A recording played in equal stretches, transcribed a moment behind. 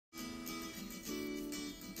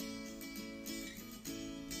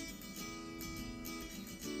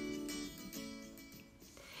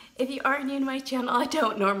If you are new to my channel, I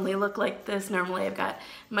don't normally look like this. Normally I've got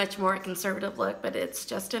much more conservative look, but it's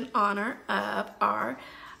just in honor of our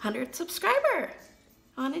 100th subscriber.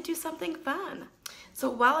 I want to do something fun.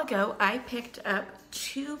 So a while ago, I picked up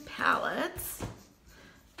 2 palettes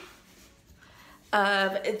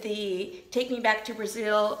of the Take Me Back to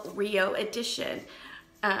Brazil Rio edition.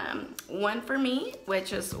 One for me,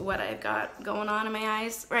 which is what I've got going on in my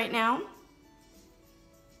eyes right now.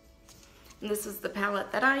 And this is the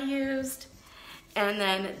palette that I used. And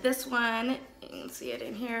then this one, you can see it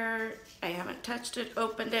in here. I haven't touched it,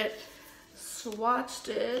 opened it, swatched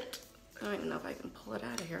it. I don't even know if I can pull it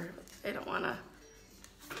out of here. I don't wanna.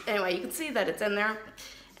 Anyway, you can see that it's in there.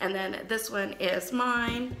 And then this one is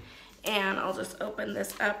mine. And I'll just open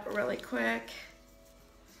this up really quick.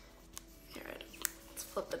 Here, let's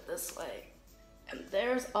flip it this way. And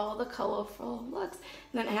there's all the colorful looks.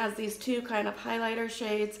 And then it has these 2 kind of highlighter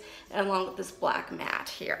shades and along with this black matte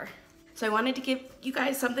here. So I wanted to give you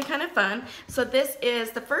guys something kind of fun. So this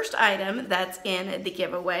is the first item that's in the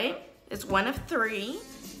giveaway. It's one of 3.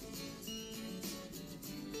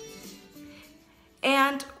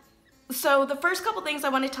 And so the first couple things I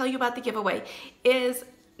want to tell you about the giveaway is,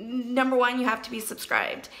 number 1, you have to be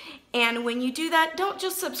subscribed. And when you do that, don't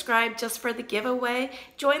just subscribe just for the giveaway.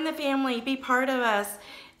 Join the family, be part of us.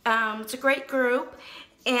 It's a great group.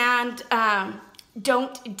 And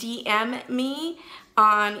don't DM me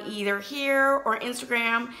on either here or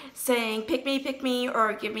Instagram saying pick me,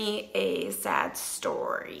 or give me a sad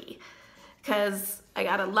story. Because I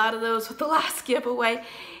got a lot of those with the last giveaway.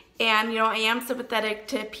 And, you know, I am sympathetic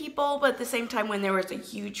to people, but at the same time, when there was a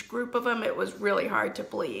huge group of them, it was really hard to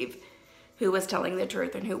believe who was telling the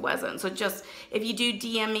truth and who wasn't. So just, if you do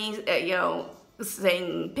DM me, you know,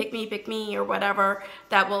 saying pick me, or whatever,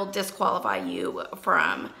 that will disqualify you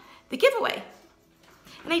from the giveaway.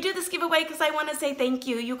 And I do this giveaway because I want to say thank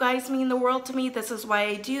you. You guys mean the world to me. This is why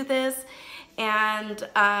I do this. And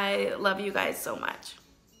I love you guys so much.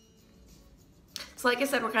 So like I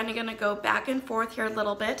said, we're kind of going to go back and forth here a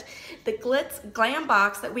little bit. The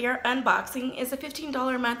GLITZGLAMBOX that we are unboxing is a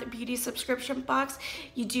 $15 a month beauty subscription box.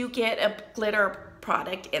 You do get a glitter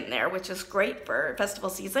product in there, which is great for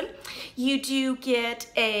festival season. You do get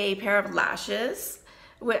a pair of lashes.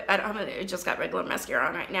 I just got regular mascara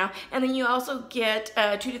on right now. And then you also get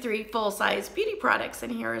 2 to 3 full-size beauty products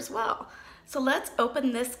in here as well. So let's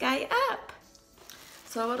open this guy up.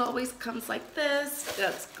 So it always comes like this.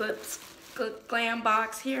 That's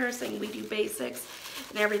GLITZGLAMBOX here saying we do basics,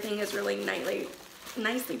 and everything is really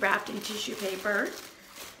nicely wrapped in tissue paper.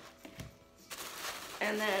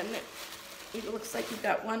 And then it looks like you've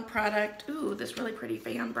got 1 product. Ooh, this really pretty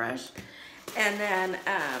fan brush. And then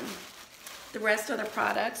the rest of the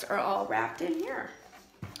products are all wrapped in here.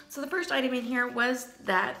 So the first item in here was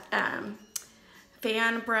that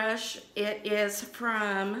fan brush. It is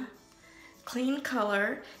from Clean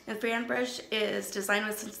Color, and fan brush is designed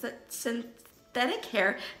with synthetic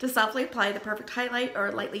hair to softly apply the perfect highlight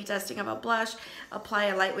or lightly dusting of a blush. Apply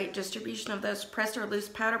a lightweight distribution of those pressed or loose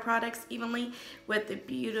powder products evenly with the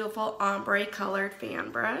beautiful ombre colored fan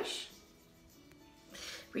brush.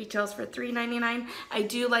 Retails for $3.99. I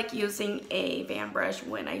do like using a fan brush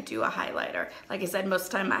when I do a highlighter. Like I said, most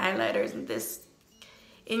of the time my highlighter isn't this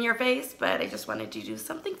in your face, but I just wanted to do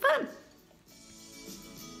something fun.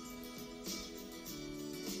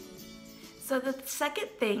 So the second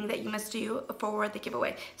thing that you must do for the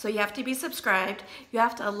giveaway, so you have to be subscribed, you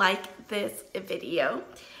have to like this video,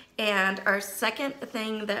 and our second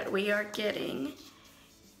thing that we are getting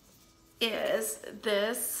is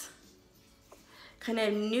this kind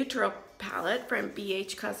of neutral palette from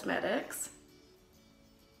BH Cosmetics.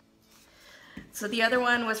 So the other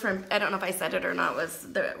one was from, I don't know if I said it or not,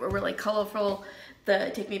 was the really colorful,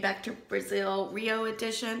 the Take Me Back to Brazil Rio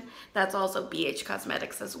edition. That's also BH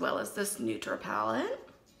Cosmetics, as well as this neutral palette.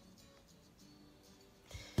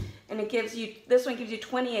 And it gives you, this one gives you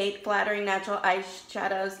 28 flattering natural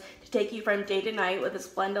eyeshadows to take you from day to night with a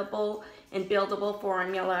blendable and buildable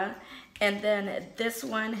formula. And then this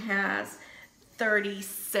one has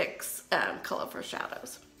 36 colorful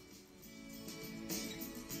shadows.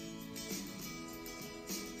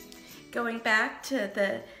 Going back to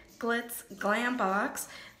the GLITZGLAMBOX,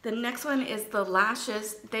 the next one is the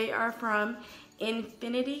lashes. They are from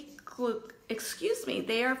Infinity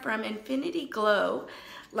Glow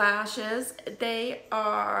lashes. They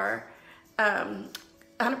are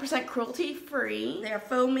 100% cruelty free. They are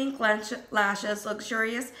faux mink lashes,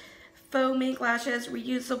 luxurious faux mink lashes,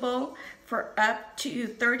 reusable for up to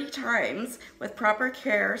 30 times with proper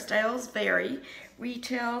care. Styles vary.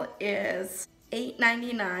 Retail is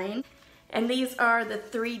 $8.99. And these are the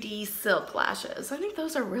 3D silk lashes. I think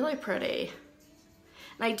those are really pretty.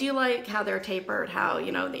 And I do like how they're tapered, how,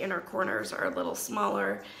 you know, the inner corners are a little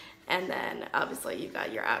smaller. And then obviously you've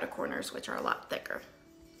got your outer corners, which are a lot thicker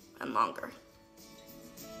and longer.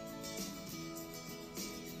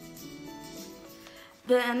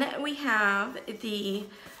 Then we have the,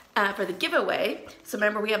 for the giveaway, so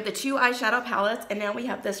remember we have the 2 eyeshadow palettes, and now we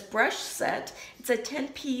have this brush set. It's a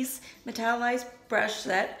 10-piece metallized brush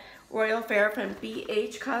set, Royal Fair from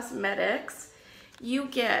BH Cosmetics. You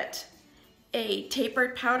get a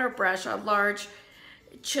tapered powder brush, a large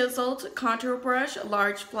chiseled contour brush, a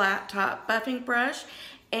large flat top buffing brush,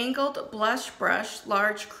 angled blush brush,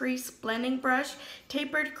 large crease blending brush,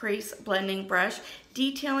 tapered crease blending brush,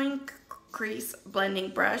 detailing crease blending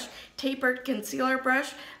brush, tapered concealer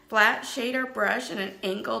brush, flat shader brush, and an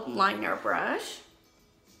angled liner brush.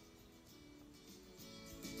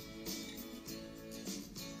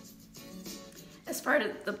 As part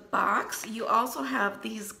of the box, you also have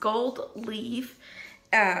these gold leaf.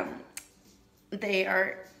 They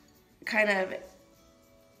are kind of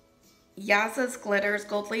Yaz's glitters,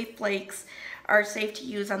 gold leaf flakes, are safe to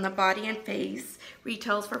use on the body and face.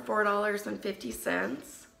 Retails for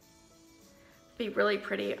 $4.50. Be really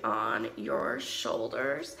pretty on your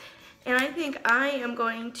shoulders. And I think I am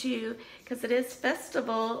going to, because it is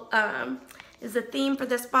festival, is the theme for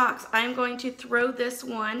this box, I'm going to throw this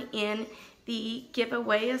one in the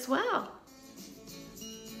giveaway as well.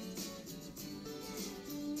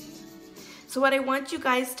 So what I want you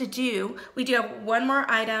guys to do, we do have one more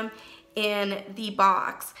item in the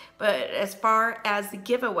box, but as far as the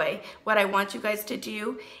giveaway, what I want you guys to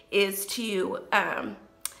do is to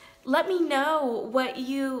let me know what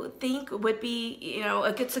you think would be, you know,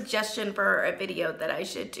 a good suggestion for a video that I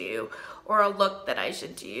should do, or a look that I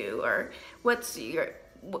should do, or what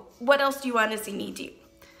else do you want to see me do?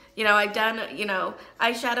 You know, I've done, you know,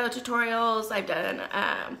 eyeshadow tutorials, I've done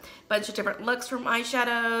a bunch of different looks from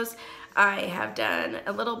eyeshadows, I have done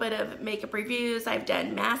a little bit of makeup reviews, I've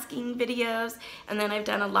done masking videos, and then I've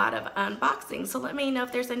done a lot of unboxing. So let me know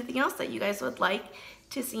if there's anything else that you guys would like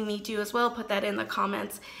to see me do as well. Put that in the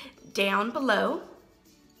comments down below.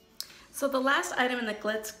 So the last item in the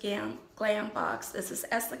GLITZGLAMBOX, this is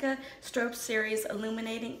Estica Strobe Series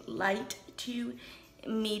Illuminating Light to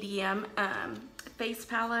Medium face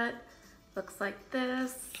palette. Looks like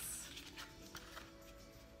this.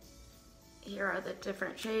 Here are the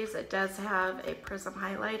different shades. It does have a prism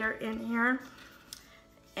highlighter in here.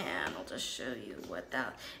 And I'll just show you what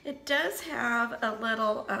that, it does have a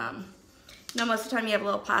little, you know, most of the time you have a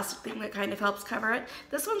little plastic thing that kind of helps cover it.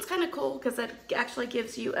 This one's kind of cool because it actually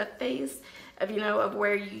gives you a face of, you know, of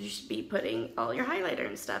where you should be putting all your highlighter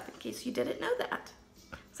and stuff, in case you didn't know that.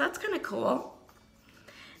 So that's kind of cool.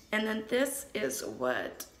 And then this is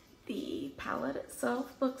what the palette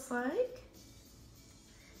itself looks like.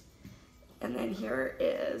 And then here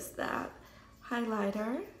is that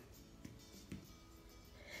highlighter.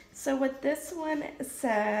 So what this one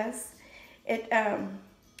says,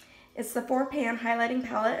 it's the 4-pan highlighting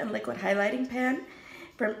palette and liquid highlighting pen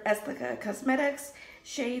from Estica Cosmetics.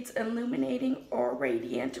 Shades Illuminating or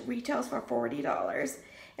Radiant, retails for $40.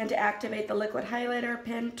 And to activate the liquid highlighter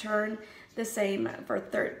pen, turn the same for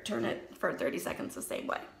turn it for 30 seconds the same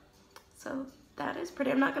way. So that is pretty.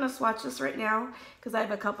 I'm not going to swatch this right now because I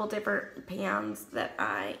have a couple different pans that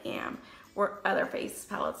I am, or other face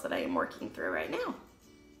palettes that I am working through right now.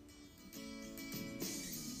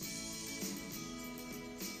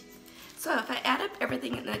 So if I add up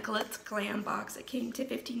everything in the GLITZGLAMBOX, it came to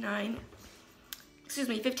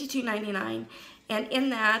 $52.99. And in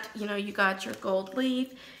that, you know, you got your gold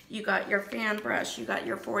leaf, you got your fan brush, you got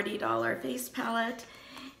your $40 face palette,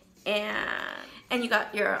 and you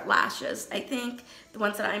got your lashes. I think the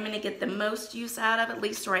ones that I'm going to get the most use out of, at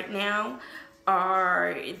least right now,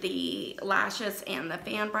 are the lashes and the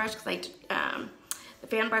fan brush, because the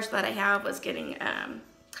fan brush that I have was getting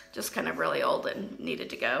just kind of really old and needed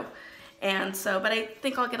to go. And so, but I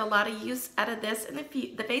think I'll get a lot of use out of this in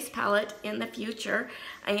the face palette in the future.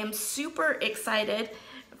 I am super excited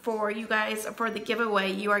for you guys for the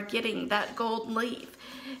giveaway. You are getting that gold leaf.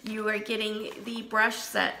 You are getting the brush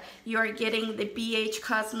set. You are getting the BH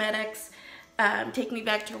Cosmetics Take Me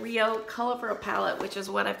Back to Rio Colorful palette, which is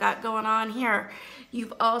what I've got going on here.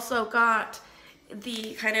 You've also got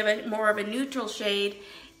the kind of more of a neutral shade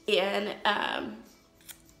in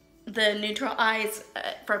the Neutral Eyes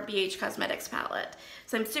from BH Cosmetics palette.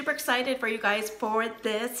 So I'm super excited for you guys for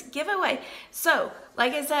this giveaway. So,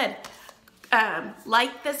 like I said,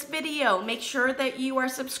 like this video. Make sure that you are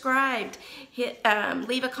subscribed.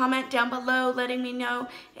 Leave a comment down below letting me know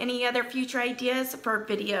any other future ideas for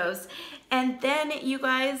videos. And then you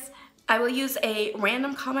guys, I will use a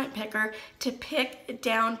random comment picker to pick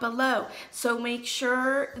down below. So make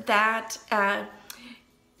sure that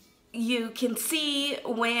you can see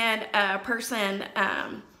when a person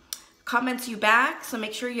comments you back. So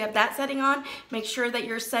make sure you have that setting on. Make sure that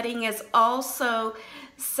your setting is also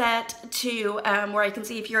set to where I can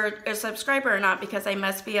see if you're a subscriber or not, because I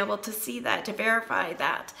must be able to see that to verify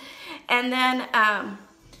that. And then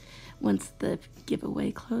once the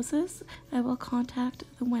giveaway closes, I will contact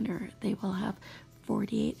the winner. They will have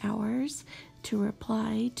 48 hours to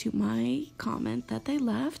reply to my comment that they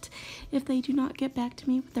left. If they do not get back to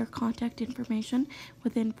me with their contact information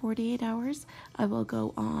within 48 hours, I will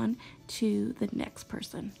go on to the next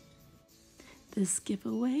person. This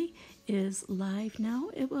giveaway is live now.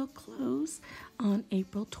 It will close on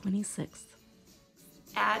April 26th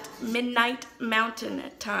at midnight Mountain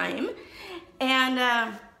Time. And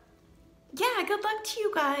yeah, good luck to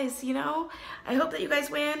you guys. You know, I hope that you guys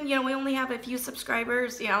win. You know, we only have a few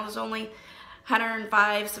subscribers. You know, there's only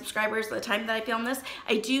 105 subscribers at the time that I film this.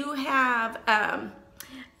 I do have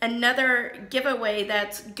another giveaway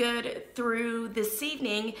that's good through this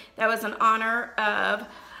evening. That was in honor of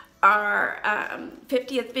our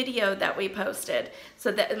 50th video that we posted.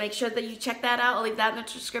 So that, make sure that you check that out. I'll leave that in the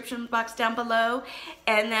description box down below.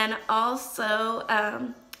 And then also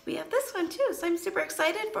we have this one too. So I'm super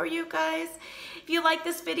excited for you guys. If you like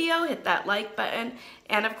this video, hit that like button.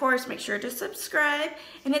 And of course, make sure to subscribe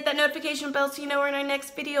and hit that notification bell so you know when our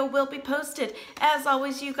next video will be posted. As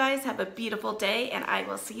always, you guys have a beautiful day and I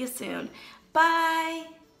will see you soon. Bye.